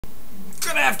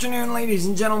Good afternoon, ladies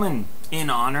and gentlemen. In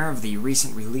honor of the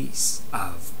recent release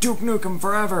of Duke Nukem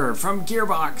Forever from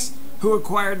Gearbox, who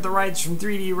acquired the rights from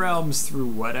 3D Realms through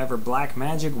whatever black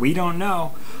magic we don't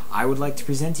know, I would like to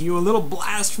present to you a little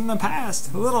blast from the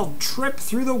past, a little trip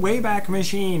through the Wayback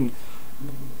Machine.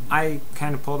 I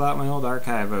kind of pulled out my old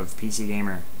archive of PC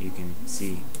Gamer. You can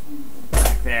see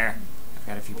back there. I've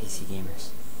got a few PC Gamers.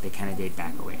 They kind of date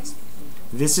back a ways.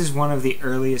 This is one of the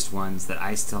earliest ones that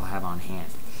I still have on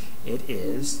hand. It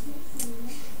is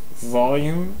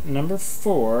volume number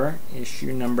 4,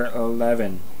 issue number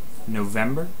 11,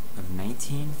 November of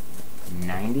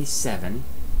 1997.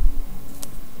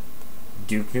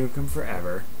 Duke Nukem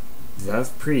Forever, the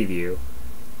preview,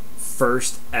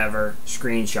 first ever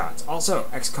screenshots. Also,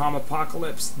 XCOM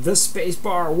Apocalypse, The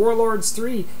Spacebar, Warlords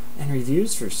 3, and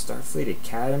reviews for Starfleet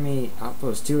Academy,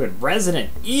 Outpost 2, and Resident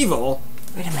Evil.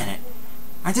 Wait a minute.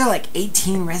 Aren't there like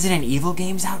 18 Resident Evil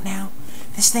games out now?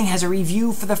 This thing has a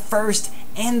review for the first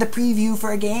and the preview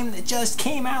for a game that just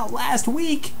came out last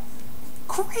week.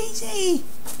 Crazy!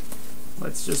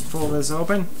 Let's just pull this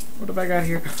open. What have I got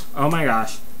here? Oh my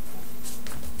gosh.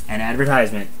 An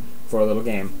advertisement for a little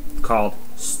game called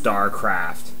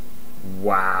StarCraft.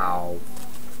 Wow.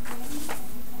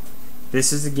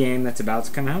 This is a game that's about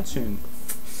to come out soon.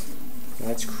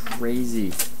 That's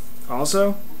crazy.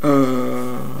 Also,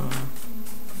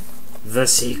 the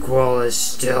sequel is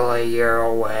still a year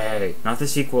away. Not the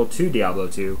sequel to Diablo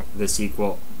 2, the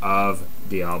sequel of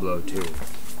Diablo 2.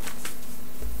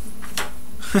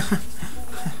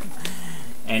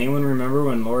 Anyone remember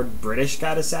when Lord British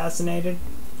got assassinated?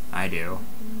 I do.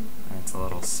 That's a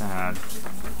little sad.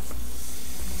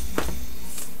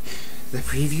 The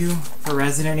preview for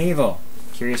Resident Evil.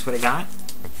 Curious what it got?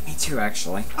 Me too,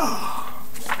 actually. Oh,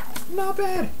 not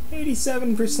bad.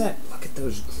 87%. Look at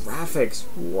those graphics.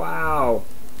 Wow.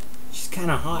 She's kind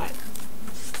of hot.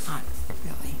 Not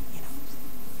really, you know.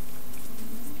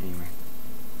 Anyway.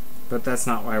 But that's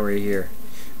not why we're here.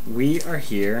 We are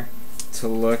here to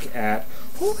look at...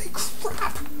 Holy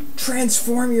crap!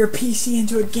 Transform your PC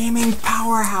into a gaming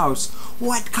powerhouse.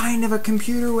 What kind of a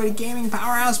computer would a gaming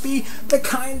powerhouse be? The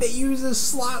kind that uses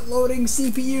slot-loading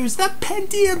CPUs. The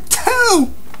Pentium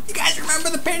 2! You guys remember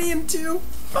the Pentium 2?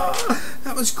 Oh,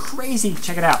 that was crazy.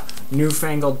 Check it out.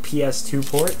 Newfangled PS2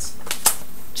 ports.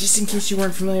 Just in case you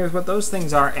weren't familiar with what those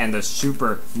things are. And the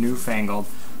super newfangled,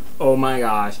 oh my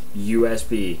gosh,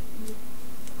 USB.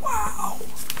 Wow.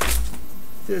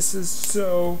 This is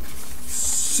so...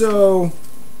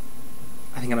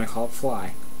 I think I'm going to call it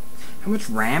fly. How much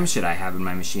RAM should I have in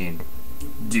my machine?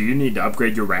 Do you need to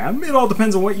upgrade your RAM? It all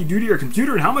depends on what you do to your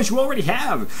computer and how much you already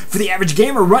have. For the average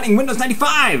gamer running Windows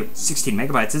 95, 16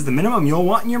 megabytes is the minimum you'll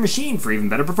want in your machine. For even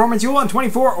better performance, you'll want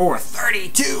 24 or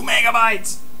 32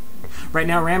 megabytes. Right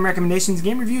now, RAM recommendations and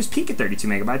game reviews peak at 32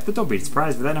 megabytes, but don't be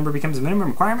surprised if that number becomes a minimum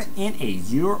requirement in a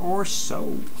year or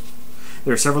so.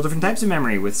 There are several different types of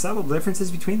memory, with subtle differences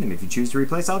between them. If you choose to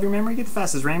replace all of your memory, get the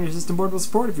fastest RAM your system board will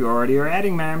support. If you already are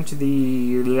adding RAM to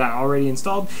the already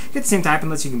installed, get the same type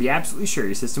unless you can be absolutely sure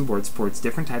your system board supports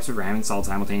different types of RAM installed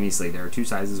simultaneously. There are 2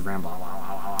 sizes of RAM, blah, blah,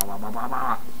 blah, blah, blah, blah,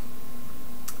 blah.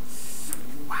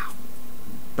 Wow.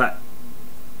 But,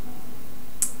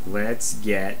 let's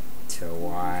get to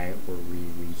why we're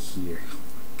really here.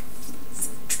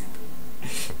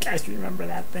 Guys, remember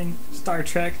that thing? Star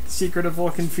Trek, The Secret of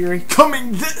Vulcan Fury,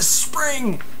 coming this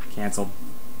spring! Cancelled.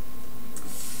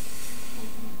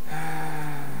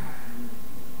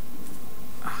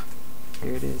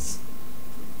 Here it is.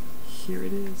 Here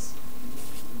it is.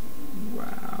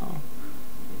 Wow.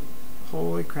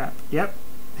 Holy crap. Yep,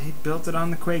 they built it on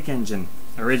the Quake engine,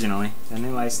 originally. Then they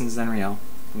licensed Unreal.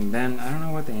 And then, I don't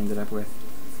know what they ended up with.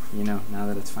 You know, now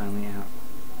that it's finally out.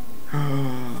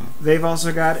 They've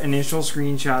also got initial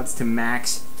screenshots to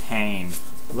Max Payne.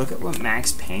 Look at what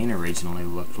Max Payne originally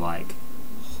looked like.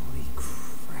 Holy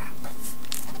crap. I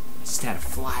just had a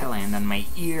fly land on my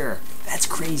ear. That's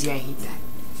crazy, I hate that.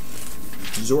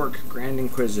 Zork, Grand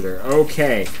Inquisitor.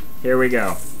 Okay, here we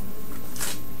go.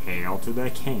 Hail to the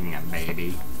king,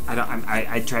 baby.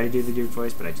 I try to do the Duke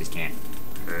voice, but I just can't.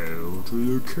 Hail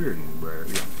to the king,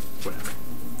 baby. Yeah, whatever.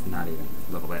 Not even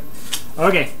a little bit.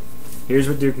 Okay. Here's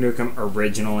what Duke Nukem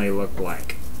originally looked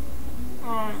like.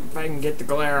 If I can get the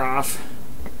glare off.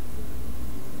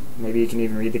 Maybe you can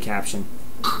even read the caption.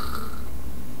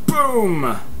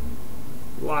 Boom!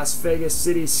 Las Vegas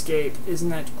cityscape. Isn't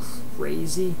that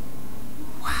crazy?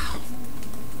 Wow.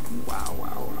 Wow,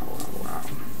 wow, wow, wow,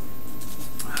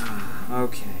 wow.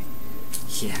 Okay.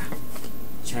 Yeah.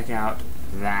 Check out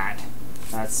that.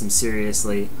 That's some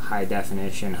seriously high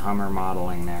definition Hummer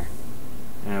modeling there.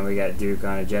 And we got Duke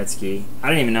on a jet ski. I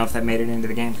don't even know if that made it into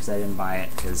the game because I didn't buy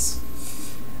it because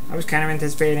I was kind of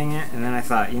anticipating it, and then I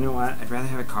thought, you know what, I'd rather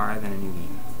have a car than a new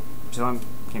game. So I'm,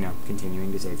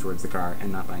 continuing to save towards the car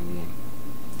and not buying the game.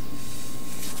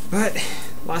 But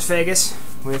Las Vegas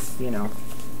with,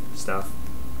 stuff.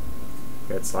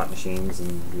 We got slot machines,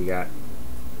 and we got...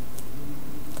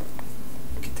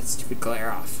 Get that stupid glare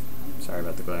off. Sorry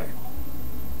about the glare.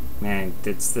 Man,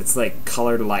 that's like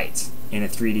colored lights in a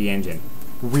 3D engine.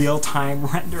 Real-time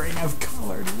rendering of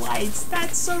colored lights.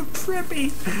 That's so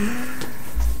trippy.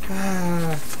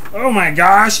 Oh my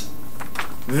gosh!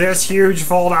 This huge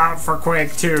fold-out for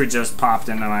Quake 2 just popped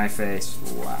into my face.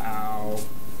 Wow.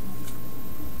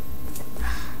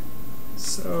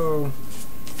 So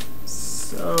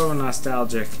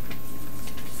nostalgic.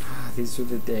 These were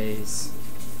the days.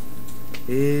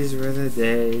 These were the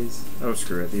days. Oh,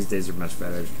 screw it. These days are much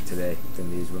better today than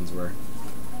these ones were.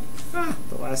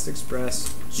 The Last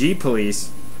Express.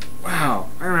 G-Police. Wow,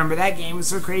 I remember that game was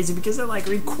so crazy because it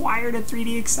required a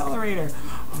 3D accelerator.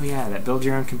 Oh yeah, that build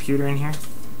your own computer in here.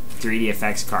 3D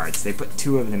effects cards. They put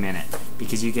 2 of them in it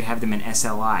because you could have them in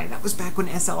SLI. That was back when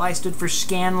SLI stood for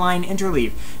Scan Line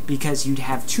Interleave, because you'd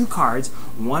have 2 cards.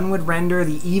 One would render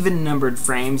the even numbered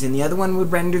frames and the other one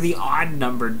would render the odd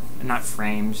numbered, not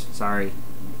frames, sorry,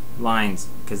 lines,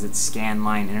 because it's Scan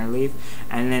Line Interleave.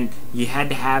 And then you had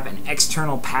to have an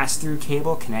external pass-through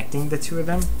cable connecting the 2 of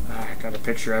them. I got a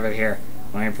picture of it here.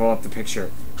 Let me pull up the picture.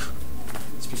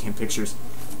 Speaking of pictures,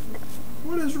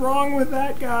 what is wrong with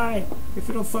that guy? If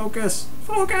it'll focus.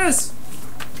 Focus!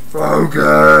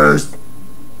 Focus!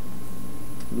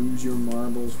 Lose your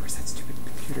marbles. Where's that stupid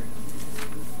computer?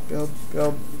 Build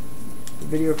the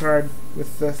video card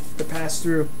with the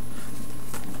pass-through.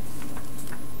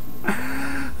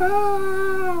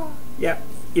 Yep,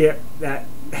 that.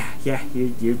 Yeah,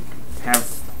 you have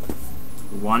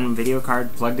one video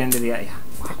card plugged into the other. Yeah,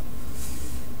 wow.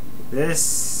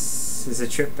 This is a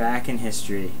trip back in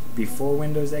history. Before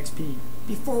Windows XP.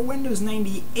 Before Windows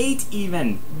 98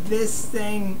 even. This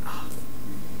thing. Oh.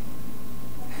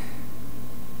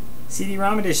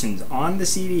 CD-ROM editions on the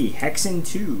CD. Hexen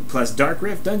 2, plus Dark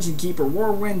Rift, Dungeon Keeper,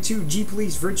 Warwind 2,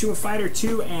 G-Police, Virtua Fighter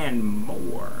 2, and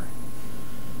more.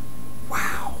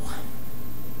 Wow.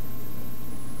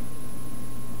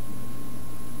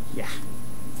 Yeah.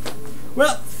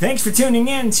 Well, thanks for tuning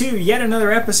in to yet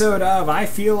another episode of I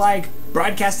Feel Like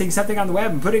Broadcasting Something on the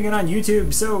Web and putting it on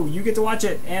YouTube, so you get to watch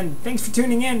it. And thanks for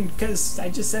tuning in, because I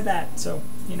just said that, so,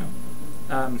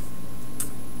 are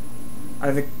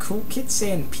the cool kids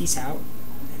saying peace out?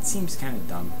 That seems kind of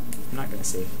dumb. I'm not going to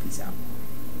say peace out.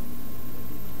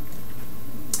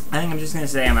 I think I'm just going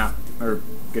to say I'm out, or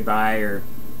goodbye, or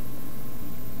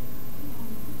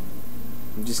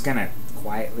I'm just going to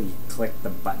quietly click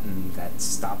the button that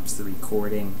stops the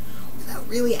recording without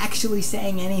really actually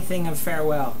saying anything of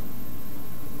farewell.